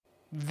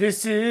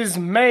This is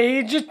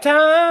major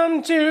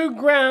time to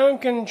ground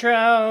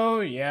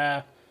control.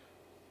 Yeah.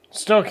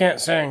 Still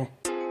can't sing.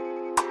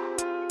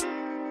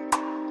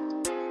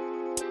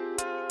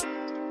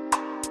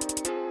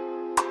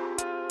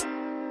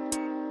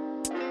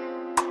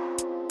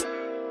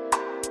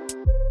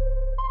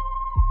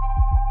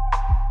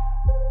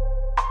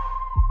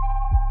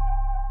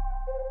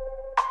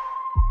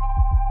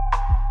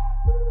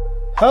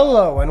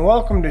 Hello and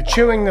welcome to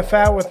Chewing the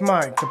Fat with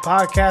Mike, the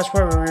podcast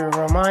where we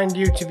remind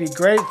you to be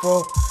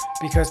grateful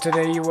because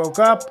today you woke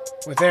up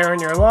with air in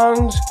your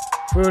lungs,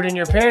 food in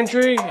your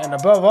pantry, and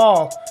above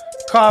all,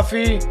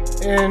 coffee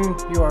in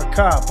your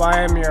cup.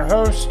 I am your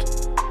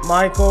host,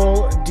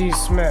 Michael D.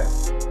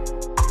 Smith.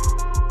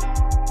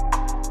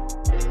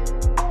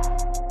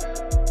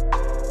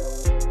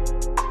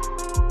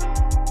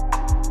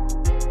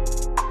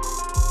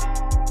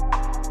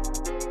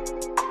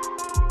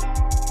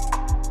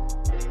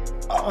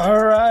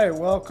 Alright,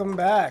 welcome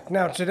back.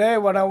 Now today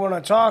what I want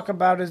to talk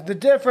about is the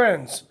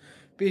difference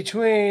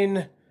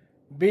between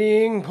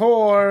being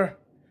poor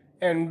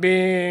and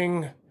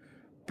being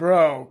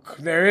broke.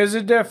 There is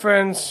a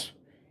difference,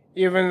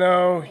 even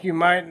though you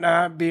might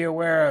not be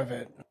aware of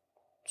it.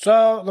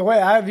 So the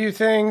way I view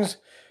things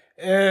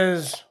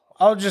is,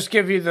 I'll just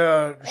give you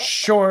the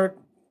short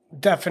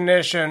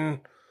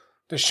definition,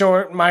 the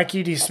short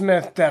Mikey D.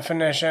 Smith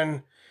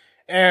definition,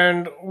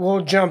 and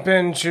we'll jump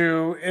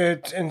into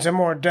it into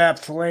more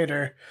depth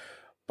later.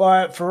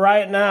 But for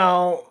right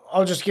now,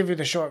 I'll just give you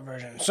the short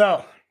version.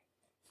 So,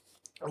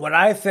 what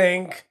I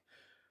think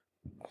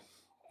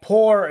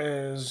poor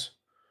is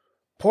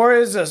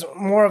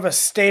more of a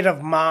state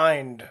of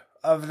mind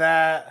of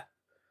that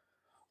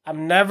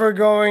I'm never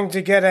going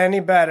to get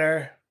any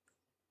better.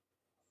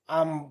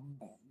 I'm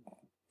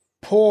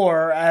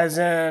poor as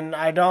in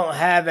I don't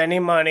have any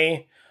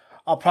money.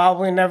 I'll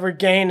probably never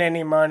gain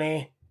any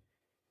money.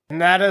 And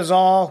that is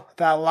all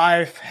that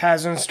life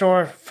has in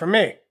store for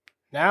me.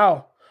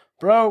 Now,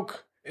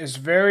 broke is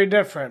very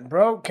different.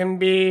 Broke can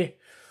be,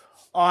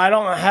 I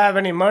don't have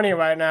any money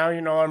right now,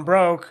 I'm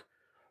broke.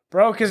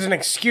 Broke is an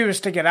excuse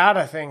to get out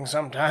of things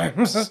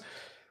sometimes.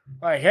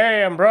 Like,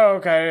 hey, I'm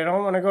broke, I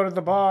don't want to go to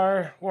the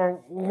bar.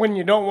 Or when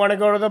you don't want to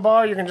go to the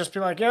bar, you can just be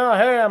like, yeah,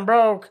 hey, I'm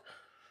broke.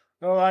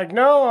 They're like,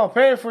 no, I'll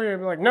pay for you.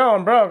 Be like, no,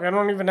 I'm broke. I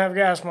don't even have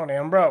gas money.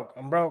 I'm broke.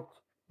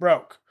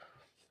 Broke.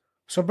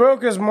 So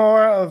broke is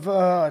more of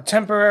a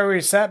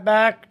temporary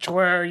setback to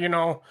where,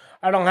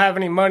 I don't have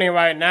any money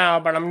right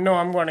now, but I'm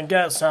going to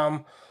get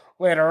some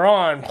later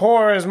on.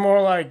 Poor is more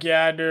like,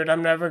 yeah, dude,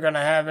 I'm never going to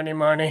have any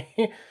money.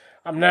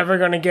 I'm never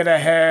going to get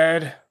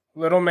ahead.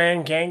 Little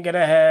man can't get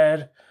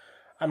ahead.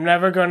 I'm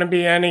never going to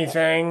be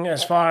anything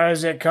as far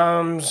as it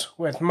comes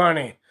with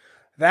money.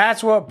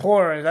 That's what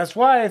poor is. That's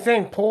why I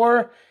think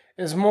poor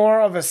is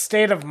more of a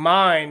state of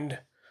mind,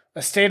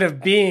 a state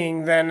of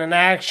being than an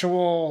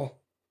actual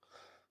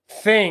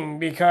thing,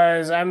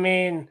 because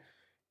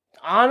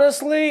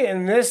honestly,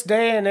 in this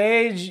day and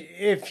age,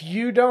 if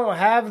you don't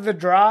have the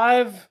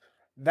drive,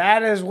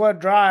 that is what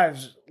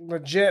drives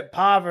legit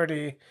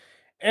poverty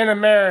in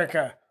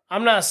America.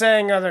 I'm not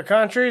saying other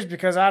countries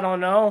because I don't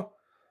know,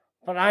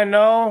 but I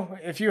know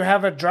if you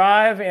have a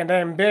drive and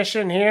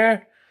ambition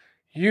here,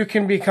 you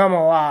can become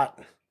a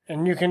lot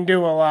and you can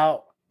do a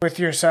lot with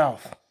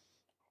yourself.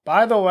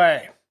 By the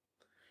way,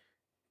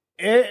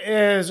 it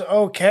is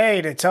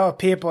okay to tell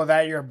people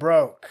that you're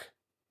broke.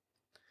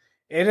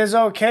 It is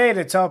okay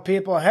to tell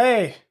people,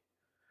 hey,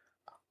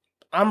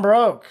 I'm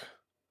broke.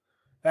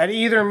 That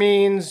either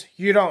means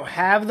you don't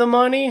have the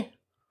money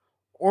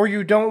or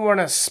you don't want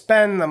to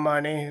spend the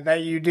money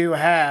that you do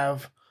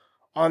have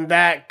on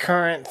that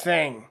current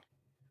thing.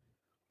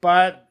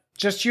 But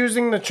just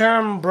using the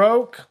term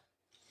broke,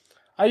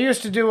 I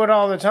used to do it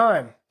all the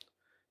time.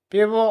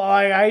 People,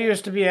 I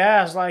used to be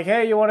asked, like,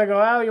 hey, you want to go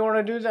out? You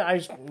want to do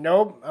that?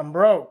 Nope, I'm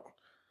broke.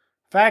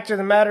 Fact of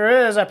the matter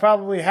is, I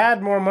probably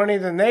had more money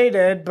than they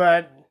did,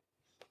 but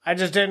I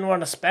just didn't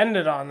want to spend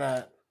it on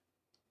that.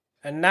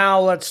 And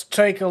now let's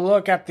take a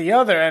look at the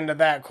other end of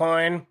that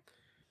coin.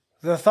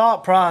 The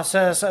thought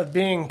process of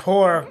being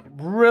poor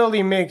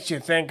really makes you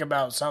think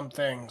about some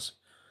things.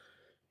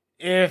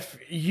 If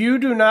you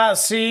do not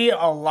see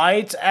a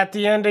light at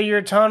the end of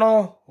your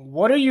tunnel,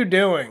 what are you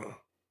doing?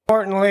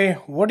 Importantly,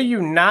 what are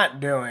you not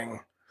doing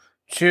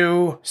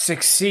to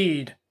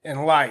succeed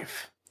in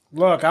life?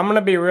 Look, I'm going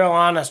to be real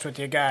honest with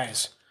you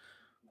guys.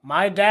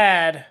 My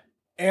dad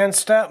and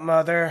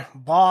stepmother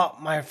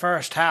bought my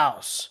first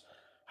house.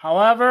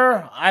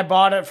 However, I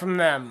bought it from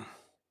them.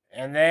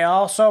 And they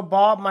also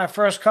bought my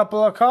first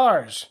couple of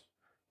cars.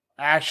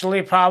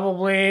 Actually,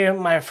 probably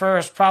my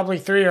first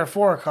 3 or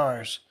 4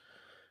 cars.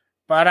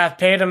 But I've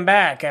paid them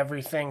back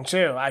everything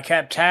too. I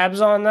kept tabs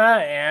on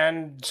that,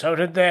 and so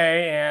did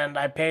they, and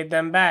I paid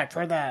them back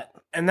for that.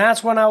 And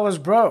that's when I was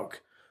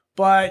broke.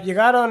 But you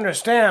gotta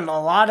understand, a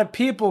lot of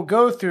people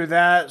go through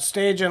that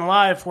stage in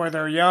life where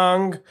they're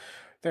young,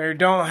 they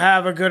don't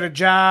have a good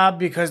job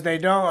because they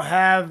don't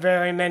have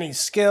very many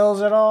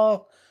skills at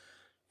all,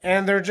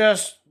 and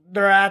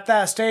they're at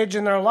that stage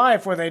in their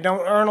life where they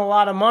don't earn a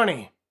lot of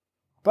money.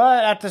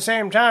 But at the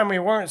same time, we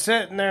weren't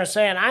sitting there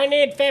saying, I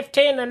need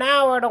 15 an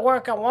hour to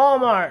work at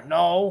Walmart.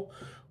 No,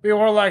 we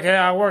were like, hey,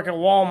 I work at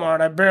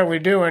Walmart. I barely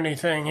do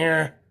anything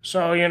here.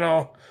 So,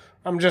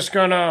 I'm just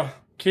going to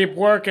keep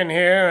working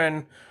here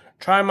and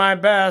try my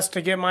best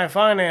to get my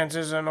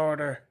finances in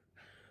order.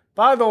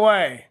 By the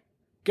way,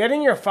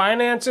 getting your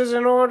finances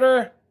in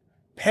order,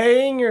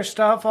 paying your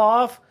stuff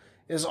off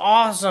is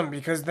awesome,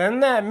 because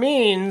then that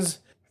means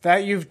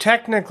that you've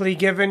technically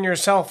given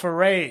yourself a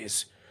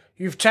raise.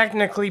 You've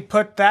technically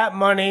put that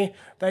money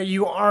that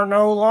you are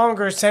no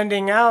longer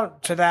sending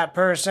out to that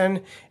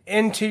person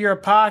into your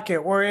pocket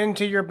or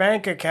into your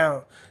bank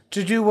account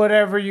to do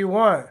whatever you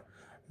want.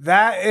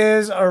 That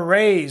is a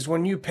raise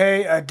when you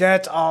pay a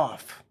debt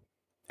off.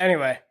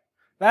 Anyway,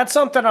 that's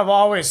something I've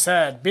always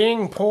said.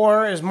 Being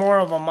poor is more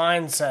of a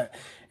mindset.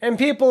 And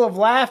people have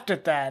laughed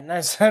at that. And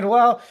I said,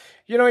 well,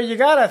 you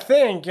gotta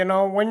think,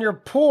 when you're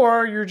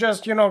poor, you're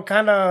just,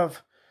 kind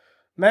of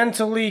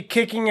mentally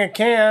kicking a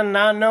can,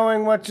 not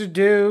knowing what to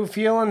do,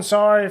 feeling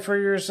sorry for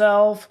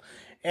yourself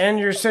and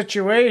your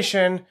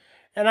situation.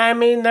 And I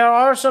mean, there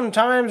are some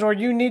times where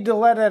you need to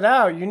let it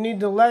out. You need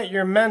to let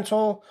your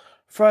mental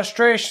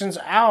frustrations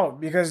out,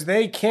 because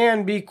they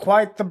can be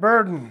quite the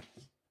burden.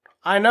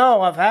 I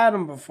know, I've had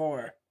them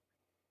before.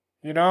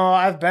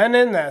 I've been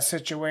in that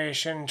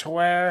situation to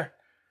where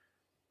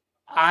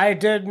I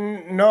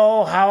didn't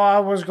know how I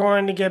was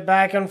going to get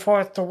back and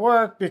forth to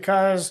work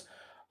because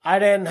I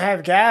didn't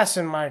have gas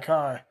in my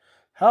car.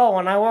 Hell,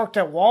 when I worked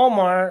at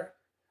Walmart,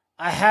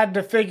 I had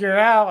to figure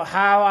out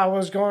how I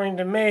was going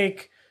to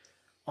make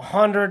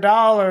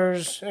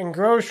 $100 in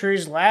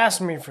groceries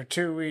last me for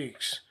 2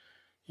 weeks.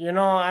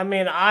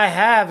 I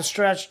have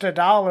stretched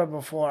 $1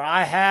 before.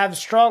 I have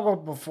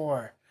struggled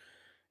before.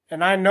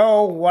 And I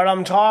know what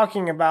I'm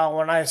talking about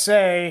when I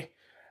say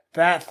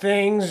that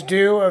things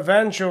do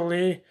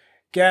eventually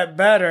get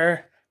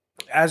better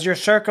as your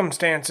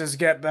circumstances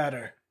get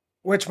better.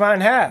 Which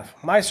mine have.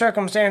 My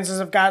circumstances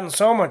have gotten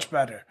so much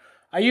better.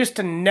 I used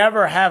to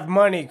never have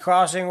money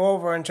crossing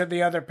over into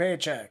the other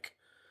paycheck.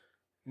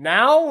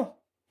 Now,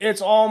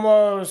 it's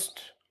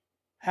almost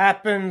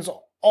happens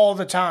all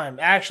the time.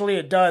 Actually,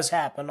 it does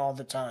happen all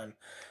the time.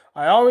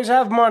 I always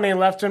have money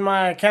left in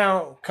my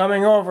account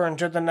coming over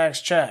into the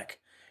next check.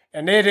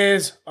 And it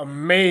is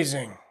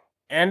amazing.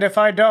 And if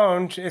I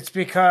don't, it's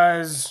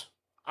because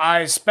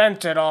I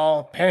spent it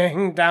all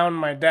paying down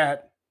my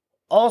debt.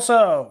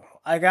 Also,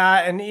 I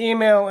got an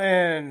email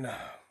in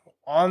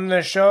on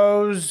the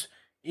show's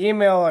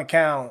email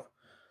account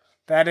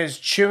that is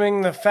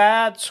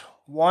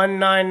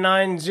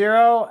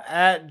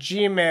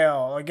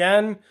chewingthefat1990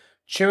 Again,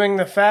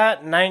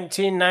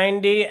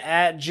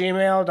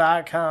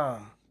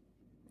 chewingthefat1990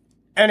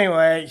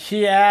 Anyway,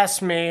 he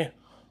asked me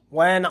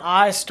when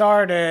I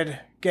started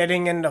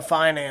getting into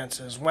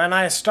finances. When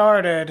I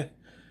started,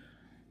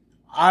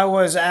 I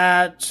was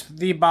at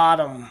the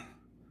bottom.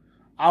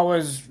 I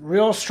was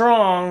real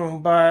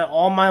strong, but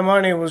all my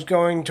money was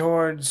going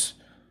towards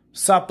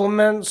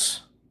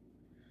supplements.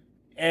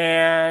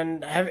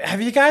 And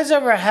have you guys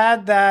ever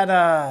had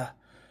that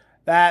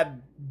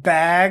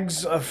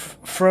bags of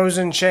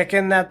frozen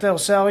chicken that they'll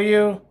sell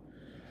you?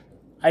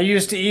 I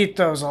used to eat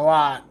those a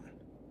lot.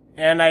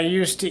 And I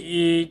used to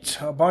eat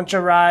a bunch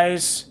of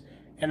rice,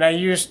 and I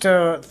used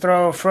to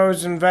throw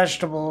frozen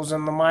vegetables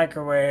in the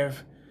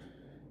microwave.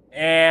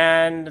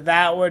 And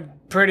that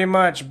would pretty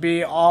much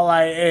be all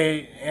I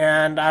ate,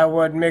 and I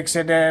would mix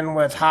it in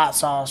with hot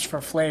sauce for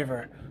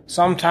flavor,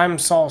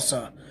 sometimes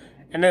salsa.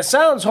 And it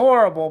sounds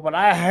horrible, but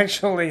I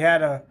actually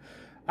I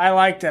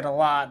liked it a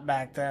lot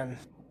back then.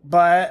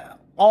 But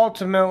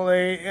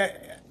ultimately,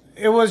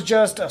 it was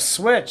just a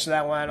switch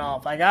that went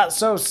off. I got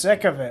so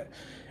sick of it.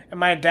 And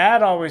my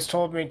dad always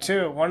told me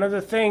too. One of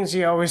the things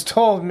he always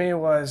told me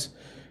was,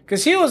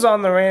 because he was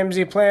on the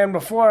Ramsey plan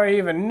before I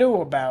even knew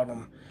about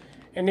him.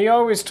 And he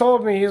always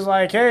told me, he's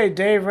like, hey,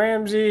 Dave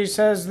Ramsey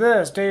says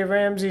this, Dave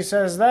Ramsey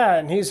says that,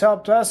 and he's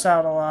helped us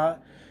out a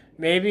lot.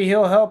 Maybe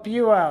he'll help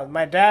you out.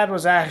 My dad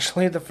was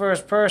actually the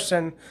first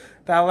person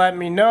that let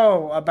me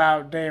know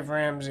about Dave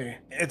Ramsey.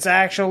 It's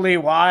actually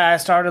why I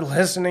started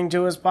listening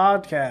to his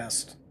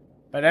podcast.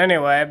 But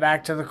anyway,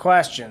 back to the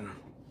question.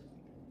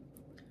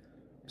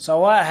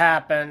 So what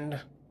happened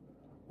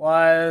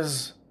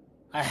was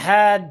I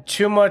had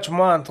too much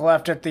month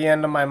left at the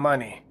end of my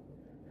money.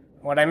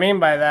 What I mean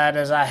by that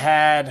is I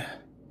had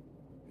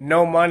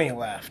no money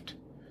left.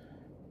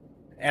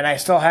 And I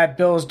still had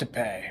bills to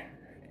pay.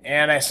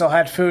 And I still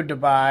had food to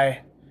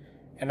buy.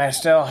 And I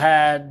still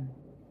had,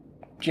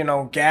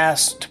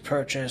 gas to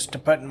purchase to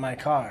put in my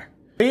car.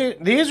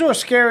 These were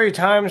scary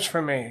times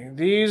for me.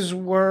 These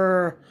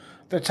were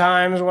the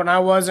times when I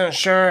wasn't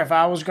sure if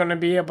I was going to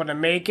be able to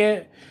make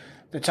it.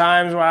 The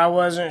times where I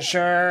wasn't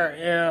sure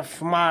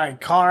if my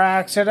car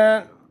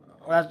accident,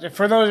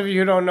 for those of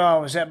you who don't know, I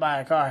was hit by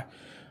a car.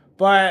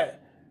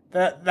 But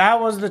that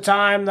was the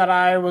time that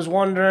I was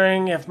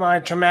wondering if my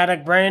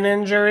traumatic brain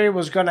injury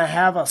was going to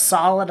have a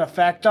solid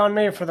effect on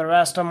me for the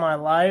rest of my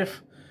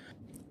life.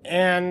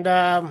 And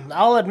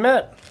I'll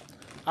admit,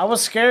 I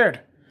was scared.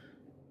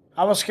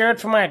 I was scared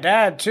for my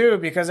dad too,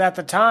 because at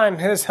the time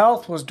his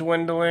health was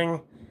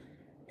dwindling,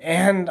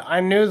 and I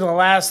knew the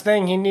last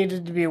thing he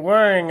needed to be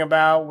worrying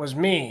about was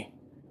me.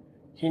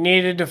 He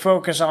needed to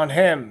focus on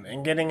him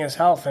and getting his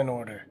health in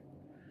order.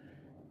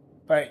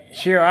 But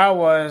here I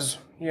was,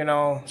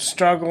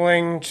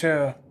 struggling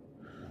to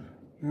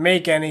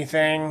make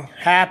anything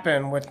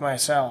happen with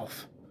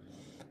myself.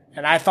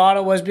 And I thought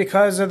it was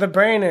because of the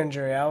brain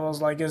injury. I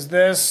was like, is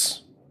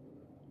this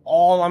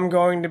all I'm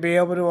going to be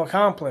able to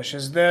accomplish?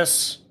 Is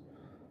this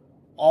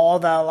all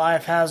that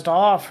life has to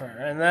offer?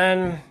 And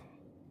then,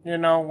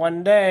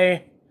 one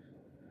day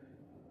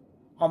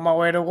on my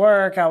way to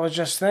work, I was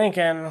just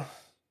thinking,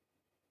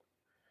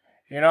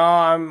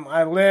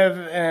 I live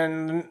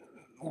in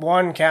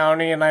one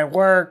county and I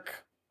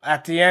work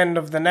at the end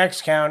of the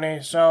next county,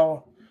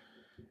 so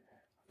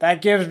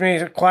that gives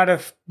me quite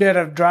a bit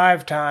of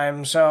drive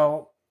time.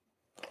 So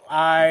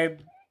I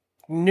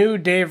knew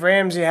Dave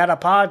Ramsey had a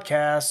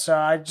podcast, so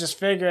I just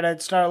figured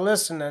I'd start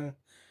listening.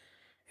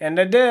 And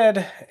I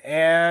did.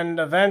 And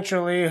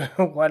eventually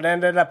what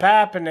ended up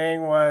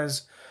happening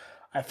was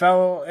I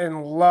fell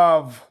in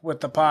love with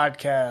the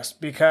podcast,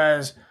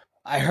 because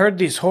I heard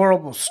these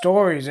horrible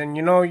stories, and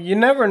you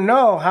never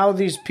know how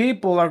these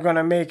people are going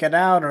to make it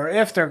out or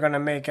if they're going to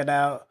make it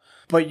out.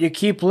 But you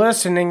keep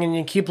listening and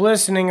you keep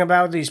listening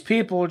about these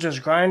people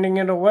just grinding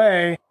it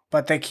away,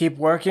 but they keep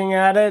working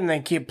at it and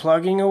they keep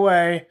plugging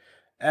away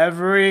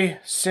every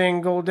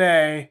single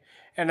day.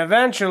 And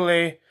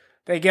eventually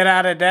they get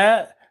out of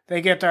debt, they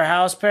get their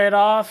house paid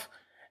off,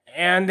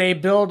 and they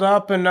build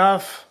up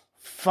enough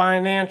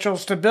financial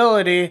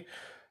stability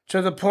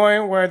to the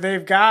point where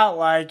they've got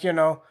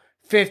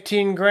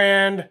 15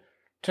 grand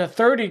to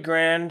 30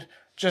 grand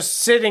just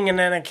sitting in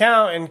an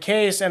account in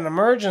case an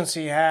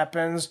emergency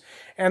happens,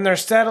 and they're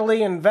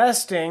steadily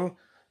investing.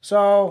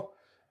 So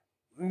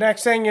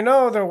next thing you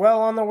know, they're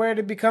well on their way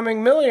to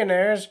becoming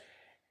millionaires,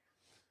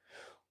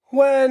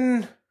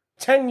 when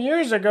 10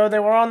 years ago they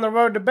were on the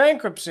road to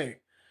bankruptcy.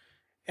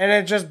 And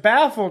it just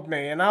baffled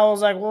me. And I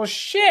was like, well,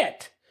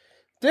 shit,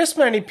 this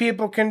many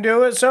people can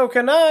do it, so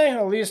can I.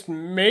 At least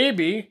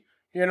maybe,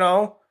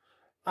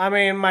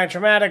 my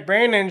traumatic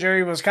brain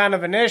injury was kind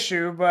of an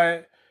issue,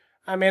 but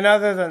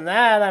other than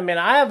that,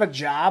 I have a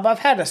job. I've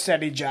had a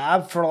steady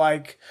job for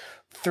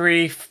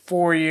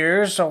 3-4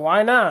 years, so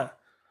why not?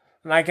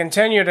 And I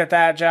continued at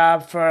that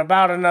job for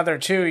about another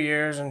 2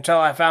 years until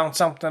I found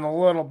something a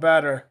little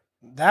better.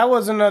 That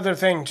was another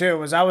thing too,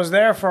 was I was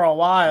there for a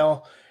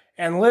while,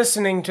 and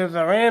listening to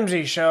the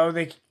Ramsey show,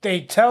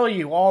 they tell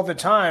you all the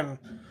time,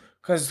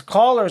 because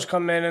callers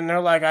come in and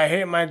they're like, I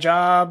hate my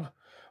job,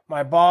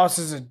 my boss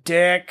is a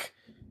dick,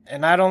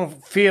 and I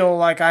don't feel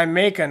like I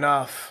make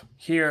enough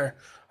here.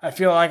 I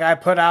feel like I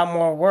put out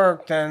more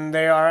work than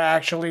they are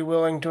actually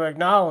willing to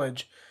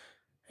acknowledge.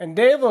 And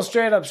Dave will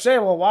straight up say,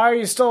 well, why are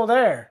you still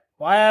there?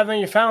 Why haven't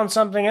you found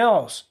something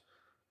else?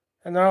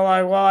 And they're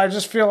like, well, I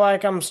just feel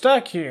like I'm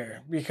stuck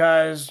here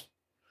because,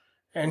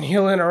 and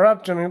he'll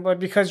interrupt him, but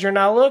because you're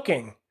not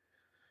looking.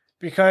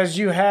 Because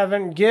you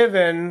haven't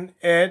given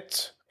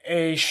it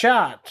a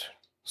shot.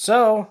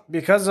 So,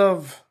 because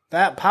of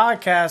that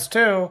podcast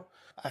too,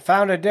 I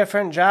found a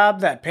different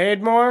job that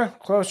paid more,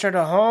 closer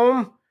to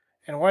home,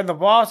 and where the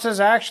bosses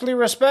actually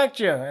respect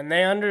you, and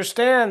they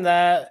understand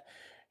that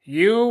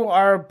you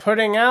are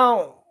putting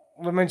out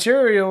the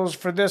materials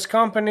for this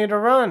company to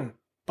run.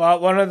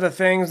 But one of the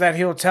things that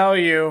he'll tell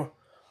you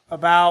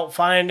about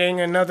finding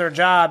another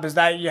job is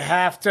that you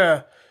have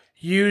to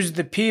use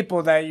the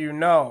people that you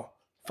know.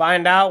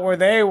 Find out where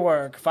they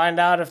work. Find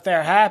out if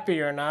they're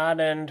happy or not.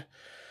 And,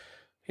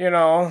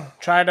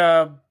 try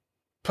to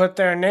put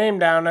their name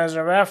down as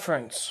a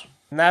reference.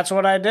 And that's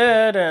what I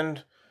did.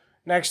 And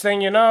next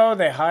thing you know,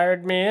 they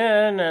hired me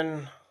in.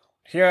 And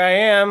here I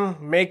am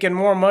making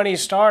more money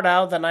start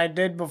out than I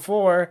did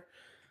before.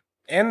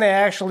 And they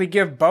actually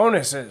give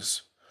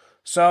bonuses.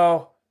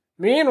 So,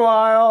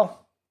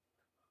 meanwhile,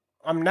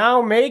 I'm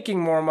now making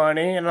more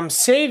money, and I'm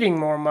saving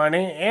more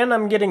money, and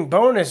I'm getting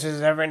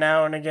bonuses every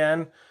now and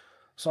again.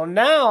 So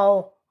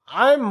now,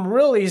 I'm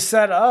really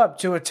set up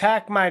to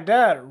attack my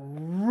debt.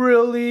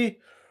 Really,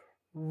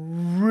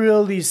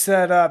 really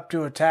set up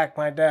to attack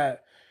my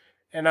debt.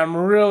 And I'm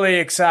really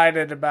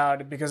excited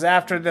about it, because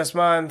after this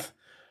month,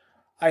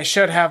 I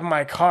should have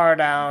my car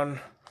down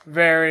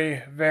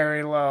very,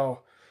 very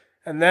low.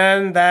 And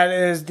then that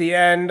is the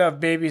end of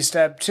baby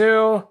step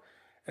 2.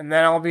 And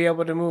then I'll be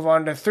able to move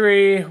on to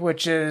 3,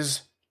 which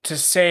is to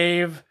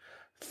save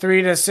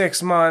 3 to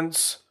 6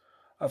 months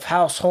of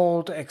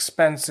household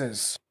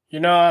expenses.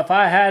 If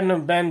I hadn't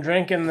have been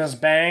drinking this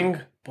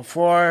Bang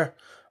before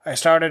I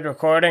started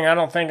recording, I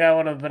don't think I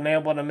would have been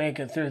able to make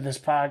it through this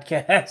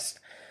podcast.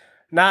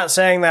 Not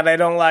saying that I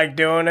don't like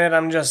doing it.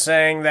 I'm just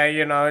saying that,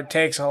 it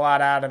takes a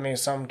lot out of me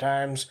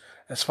sometimes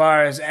as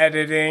far as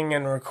editing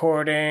and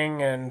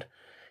recording and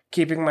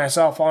keeping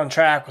myself on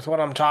track with what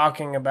I'm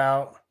talking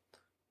about.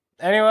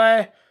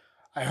 Anyway,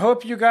 I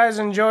hope you guys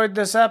enjoyed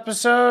this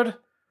episode.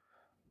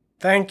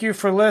 Thank you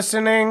for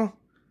listening.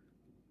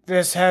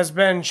 This has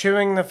been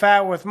Chewing the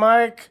Fat with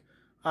Mike.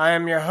 I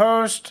am your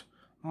host,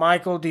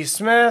 Michael D.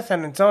 Smith,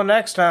 and until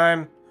next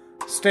time,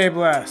 stay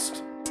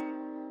blessed.